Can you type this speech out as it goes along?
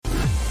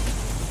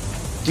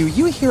Do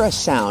you hear a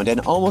sound and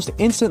almost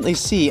instantly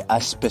see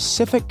a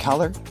specific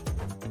color?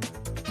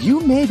 You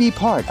may be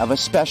part of a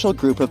special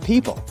group of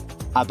people,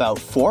 about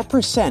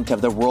 4% of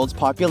the world's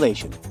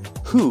population,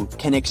 who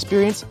can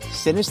experience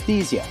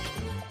synesthesia.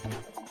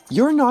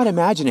 You're not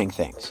imagining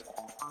things.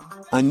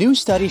 A new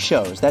study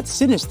shows that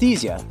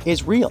synesthesia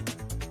is real,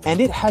 and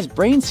it has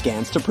brain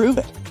scans to prove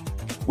it.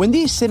 When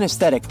these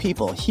synesthetic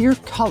people hear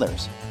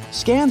colors,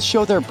 scans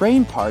show their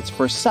brain parts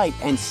for sight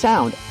and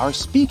sound are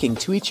speaking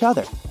to each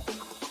other.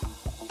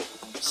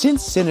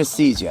 Since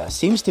synesthesia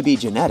seems to be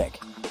genetic,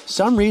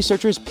 some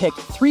researchers picked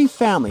 3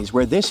 families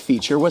where this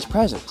feature was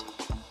present.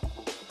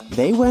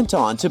 They went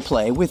on to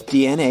play with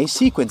DNA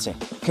sequencing,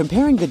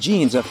 comparing the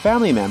genes of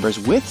family members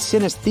with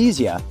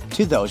synesthesia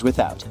to those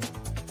without.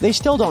 They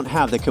still don't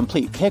have the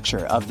complete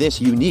picture of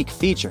this unique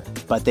feature,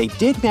 but they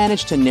did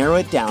manage to narrow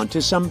it down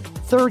to some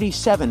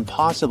 37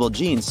 possible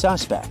gene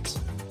suspects.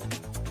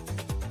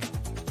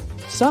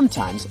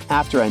 Sometimes,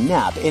 after a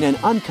nap in an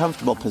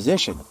uncomfortable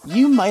position,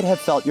 you might have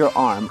felt your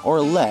arm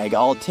or leg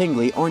all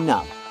tingly or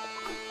numb.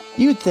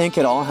 You'd think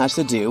it all has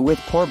to do with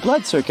poor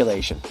blood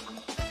circulation.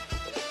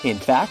 In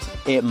fact,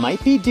 it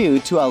might be due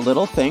to a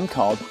little thing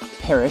called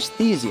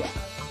paresthesia.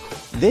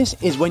 This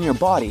is when your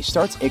body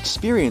starts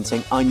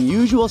experiencing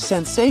unusual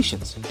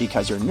sensations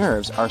because your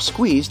nerves are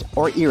squeezed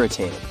or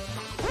irritated.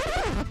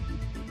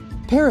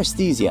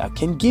 Paresthesia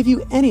can give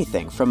you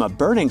anything from a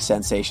burning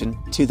sensation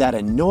to that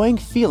annoying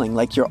feeling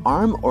like your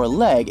arm or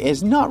leg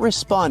is not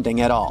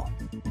responding at all.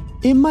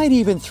 It might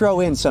even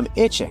throw in some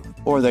itching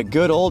or the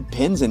good old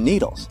pins and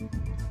needles.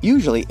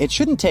 Usually, it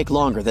shouldn't take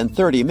longer than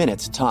 30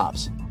 minutes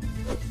tops.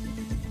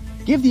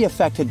 Give the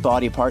affected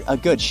body part a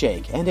good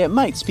shake and it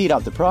might speed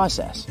up the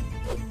process.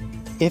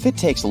 If it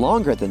takes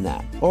longer than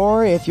that,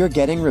 or if you're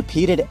getting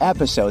repeated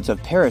episodes of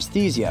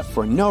paresthesia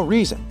for no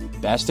reason,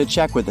 best to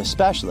check with a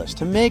specialist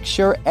to make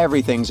sure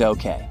everything's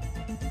okay.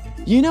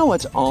 You know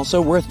what's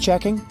also worth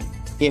checking?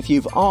 If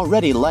you've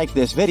already liked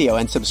this video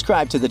and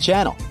subscribed to the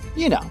channel,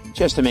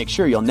 just to make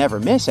sure you'll never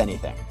miss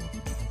anything.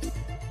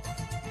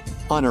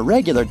 On a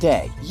regular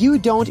day, you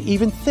don't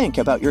even think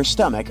about your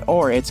stomach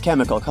or its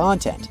chemical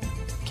content.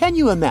 Can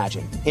you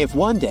imagine if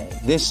one day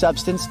this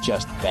substance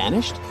just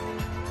vanished?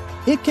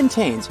 It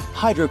contains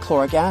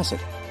hydrochloric acid,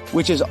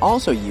 which is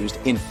also used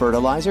in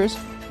fertilizers,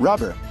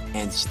 rubber,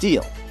 and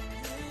steel.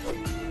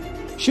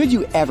 Should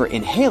you ever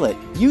inhale it,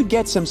 you'd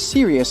get some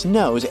serious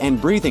nose and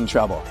breathing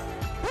trouble.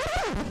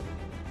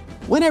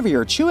 Whenever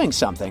you're chewing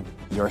something,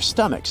 your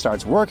stomach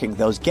starts working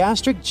those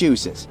gastric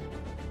juices.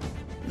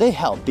 They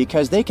help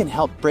because they can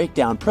help break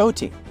down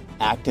protein,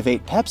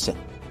 activate pepsin,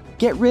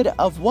 get rid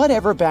of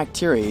whatever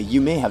bacteria you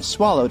may have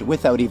swallowed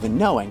without even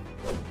knowing,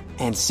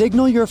 and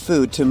signal your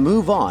food to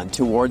move on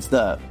towards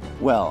the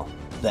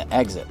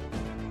exit.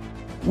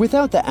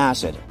 Without the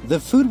acid, the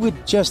food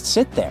would just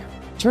sit there,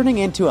 turning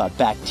into a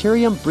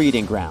bacterium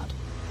breeding ground.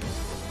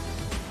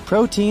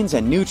 Proteins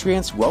and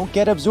nutrients won't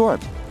get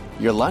absorbed.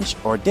 Your lunch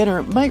or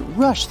dinner might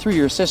rush through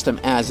your system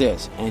as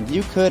is, and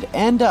you could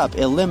end up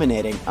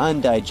eliminating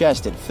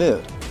undigested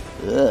food.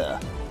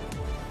 Ugh.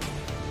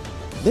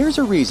 There's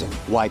a reason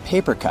why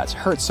paper cuts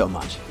hurt so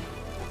much.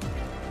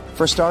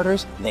 For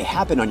starters, they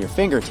happen on your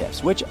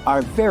fingertips, which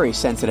are very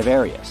sensitive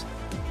areas.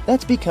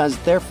 That's because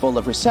they're full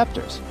of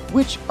receptors,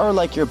 which are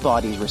like your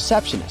body's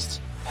receptionists,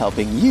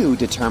 helping you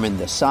determine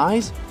the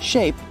size,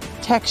 shape,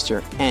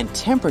 texture, and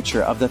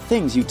temperature of the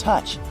things you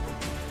touch.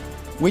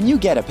 When you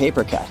get a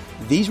paper cut,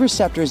 these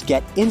receptors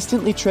get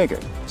instantly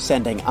triggered,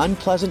 sending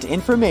unpleasant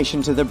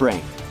information to the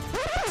brain.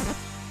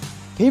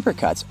 Paper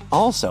cuts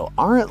also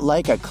aren't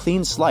like a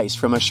clean slice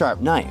from a sharp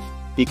knife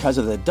because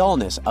of the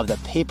dullness of the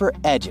paper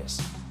edges.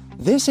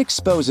 This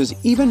exposes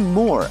even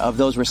more of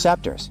those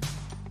receptors.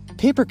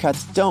 Paper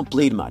cuts don't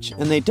bleed much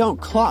and they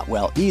don't clot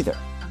well either.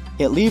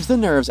 It leaves the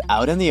nerves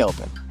out in the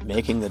open,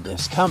 making the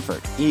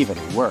discomfort even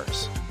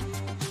worse.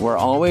 We're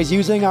always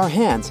using our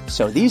hands,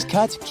 so these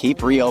cuts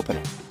keep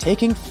reopening,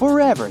 taking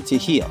forever to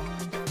heal.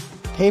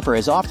 Paper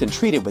is often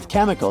treated with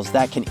chemicals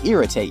that can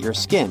irritate your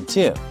skin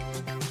too.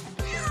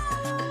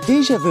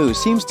 Deja vu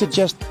seems to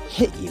just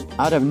hit you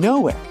out of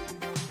nowhere.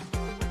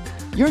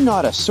 You're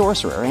not a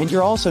sorcerer and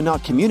you're also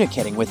not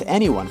communicating with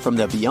anyone from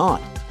the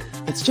beyond.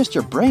 It's just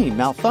your brain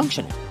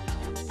malfunctioning.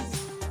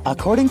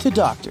 According to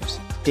doctors,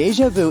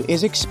 deja vu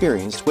is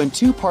experienced when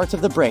 2 parts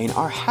of the brain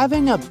are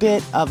having a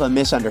bit of a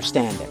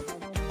misunderstanding.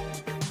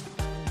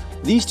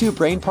 These 2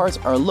 brain parts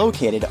are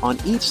located on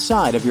each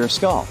side of your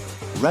skull,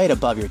 right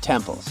above your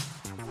temples.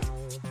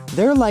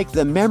 They're like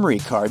the memory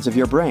cards of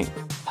your brain,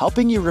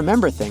 helping you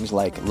remember things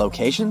like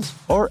locations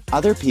or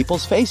other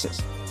people's faces.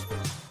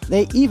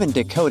 They even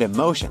decode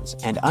emotions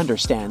and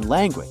understand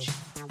language.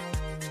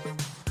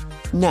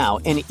 Now,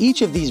 in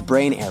each of these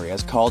brain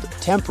areas called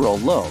temporal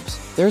lobes,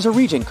 there's a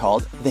region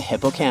called the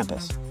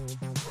hippocampus.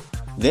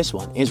 This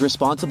one is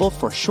responsible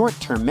for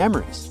short-term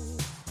memories.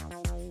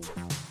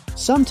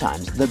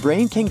 Sometimes the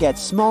brain can get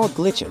small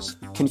glitches,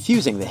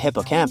 confusing the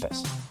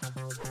hippocampus.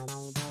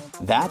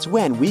 That's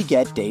when we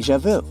get deja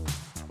vu.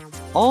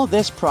 All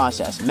this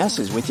process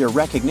messes with your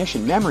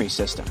recognition memory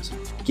systems,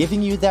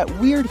 giving you that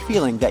weird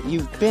feeling that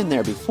you've been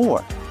there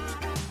before.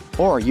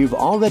 Or you've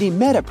already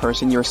met a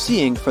person you're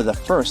seeing for the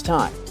first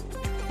time.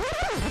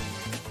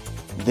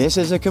 This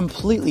is a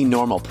completely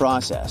normal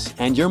process,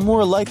 and you're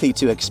more likely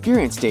to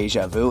experience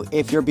déjà vu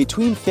if you're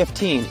between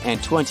 15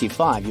 and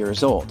 25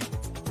 years old.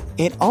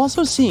 It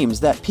also seems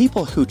that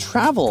people who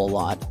travel a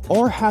lot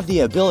or have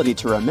the ability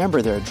to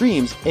remember their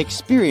dreams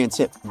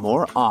experience it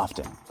more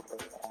often.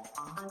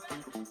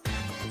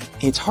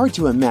 It's hard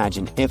to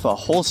imagine if a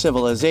whole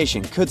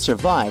civilization could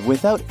survive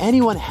without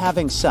anyone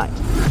having sight.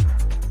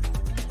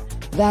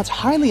 That's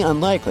highly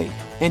unlikely,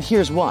 and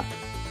here's why.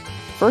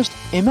 First,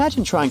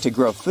 imagine trying to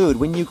grow food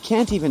when you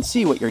can't even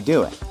see what you're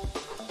doing.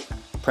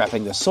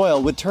 Prepping the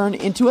soil would turn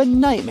into a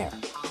nightmare,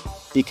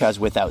 because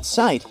without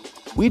sight,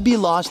 we'd be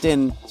lost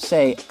in,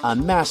 say, a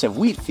massive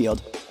wheat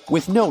field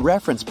with no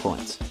reference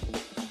points.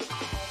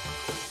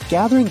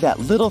 Gathering that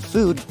little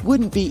food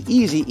wouldn't be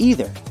easy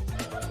either.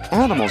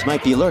 Animals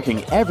might be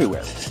lurking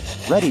everywhere,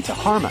 ready to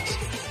harm us.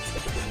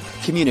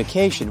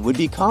 Communication would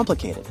be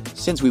complicated,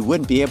 since we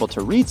wouldn't be able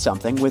to read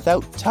something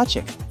without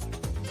touching.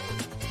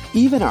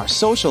 Even our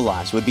social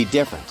lives would be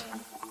different.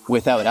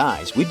 Without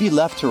eyes, we'd be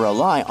left to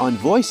rely on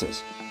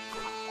voices.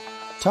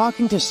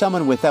 Talking to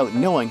someone without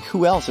knowing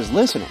who else is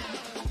listening.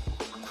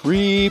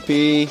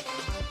 Creepy.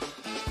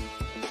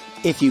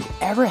 If you've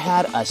ever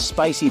had a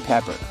spicy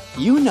pepper,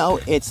 you know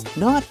it's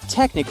not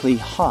technically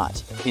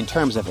hot in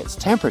terms of its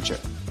temperature.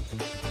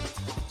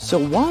 So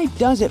why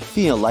does it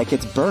feel like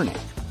it's burning,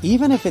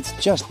 even if it's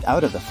just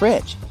out of the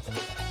fridge?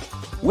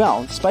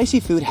 Well, spicy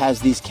food has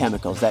these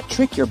chemicals that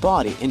trick your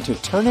body into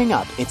turning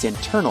up its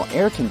internal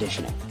air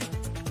conditioning.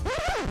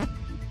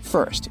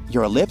 First,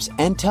 your lips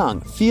and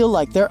tongue feel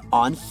like they're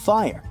on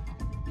fire.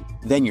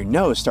 Then your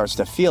nose starts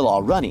to feel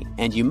all runny,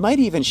 and you might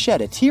even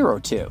shed a tear or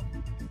two.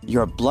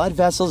 Your blood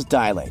vessels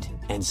dilate,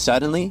 and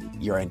suddenly,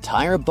 your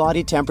entire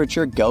body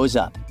temperature goes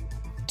up.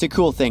 To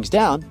cool things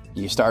down,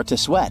 you start to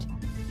sweat.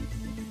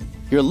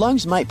 Your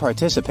lungs might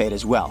participate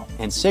as well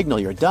and signal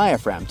your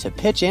diaphragm to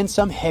pitch in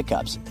some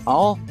hiccups,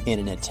 all in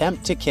an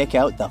attempt to kick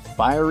out the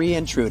fiery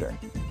intruder.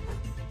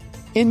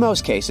 In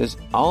most cases,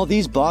 all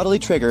these bodily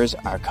triggers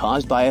are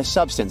caused by a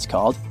substance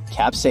called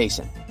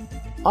capsaicin,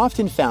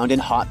 often found in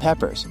hot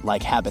peppers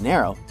like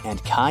habanero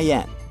and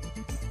cayenne.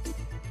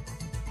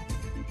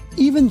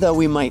 Even though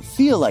we might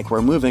feel like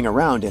we're moving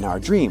around in our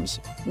dreams,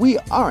 we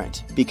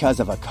aren't because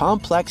of a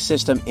complex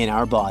system in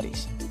our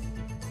bodies.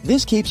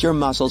 This keeps your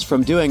muscles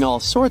from doing all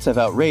sorts of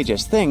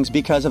outrageous things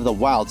because of the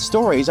wild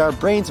stories our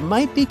brains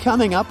might be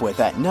coming up with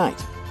at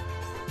night.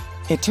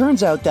 It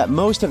turns out that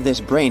most of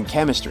this brain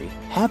chemistry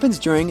happens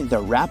during the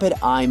rapid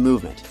eye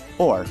movement,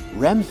 or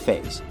REM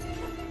phase,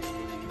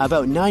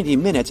 about 90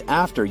 minutes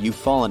after you've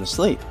fallen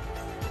asleep.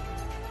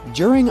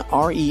 During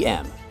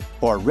REM,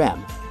 or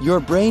REM, your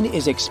brain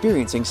is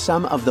experiencing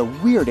some of the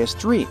weirdest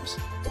dreams,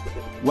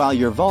 while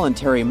your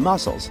voluntary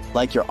muscles,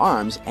 like your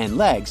arms and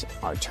legs,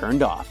 are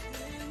turned off.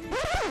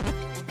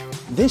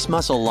 This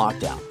muscle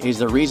lockdown is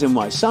the reason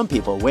why some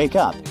people wake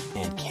up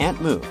and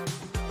can't move,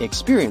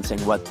 experiencing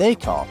what they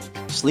call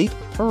sleep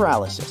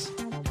paralysis.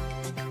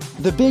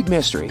 The big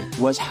mystery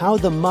was how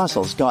the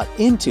muscles got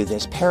into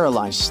this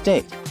paralyzed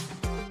state.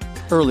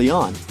 Early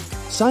on,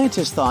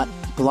 scientists thought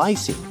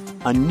glycine,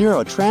 a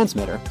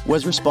neurotransmitter,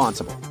 was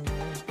responsible.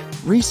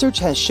 Research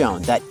has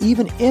shown that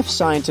even if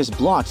scientists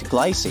blocked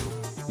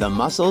glycine, the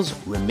muscles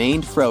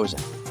remained frozen.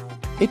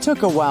 It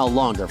took a while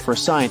longer for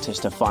scientists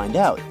to find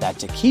out that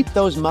to keep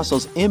those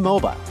muscles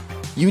immobile,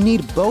 you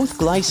need both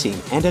glycine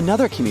and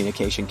another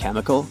communication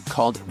chemical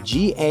called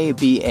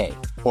GABA,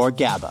 or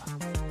GABA.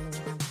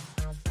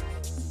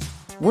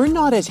 We're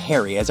not as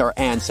hairy as our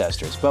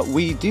ancestors, but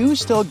we do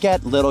still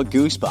get little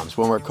goosebumps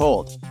when we're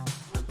cold.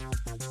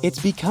 It's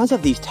because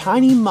of these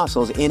tiny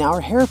muscles in our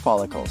hair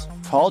follicles,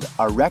 called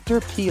arrector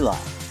pili,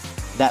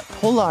 that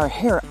pull our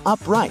hair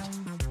upright.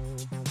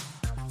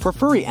 For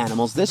furry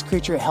animals, this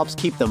creature helps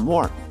keep them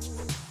warm.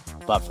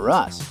 But for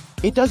us,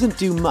 it doesn't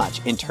do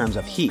much in terms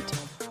of heat.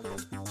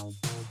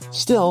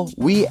 Still,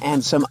 we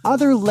and some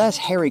other less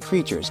hairy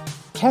creatures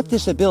kept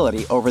this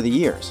ability over the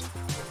years.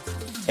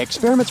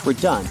 Experiments were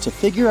done to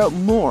figure out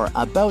more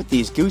about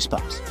these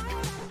goosebumps.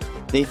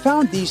 They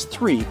found these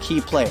three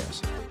key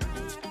players: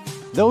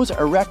 those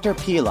arrector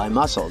pili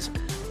muscles,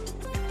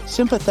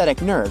 sympathetic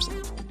nerves,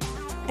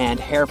 and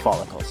hair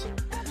follicles.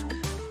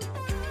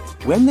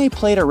 When they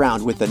played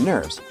around with the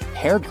nerves,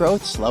 hair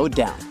growth slowed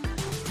down.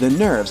 The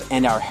nerves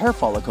and our hair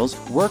follicles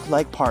work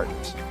like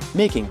partners,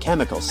 making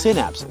chemical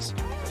synapses.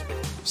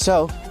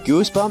 So,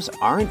 goosebumps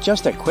aren't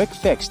just a quick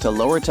fix to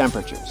lower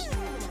temperatures.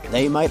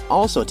 They might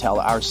also tell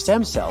our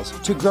stem cells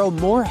to grow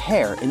more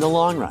hair in the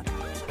long run.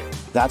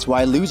 That's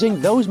why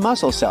losing those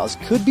muscle cells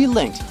could be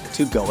linked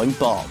to going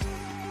bald.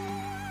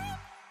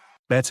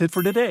 That's it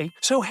for today.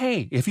 So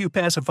hey, if you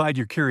pacified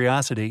your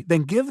curiosity,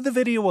 then give the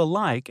video a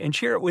like and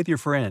share it with your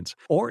friends.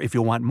 Or if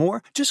you want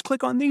more, just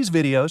click on these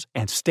videos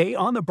and stay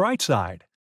on the bright side.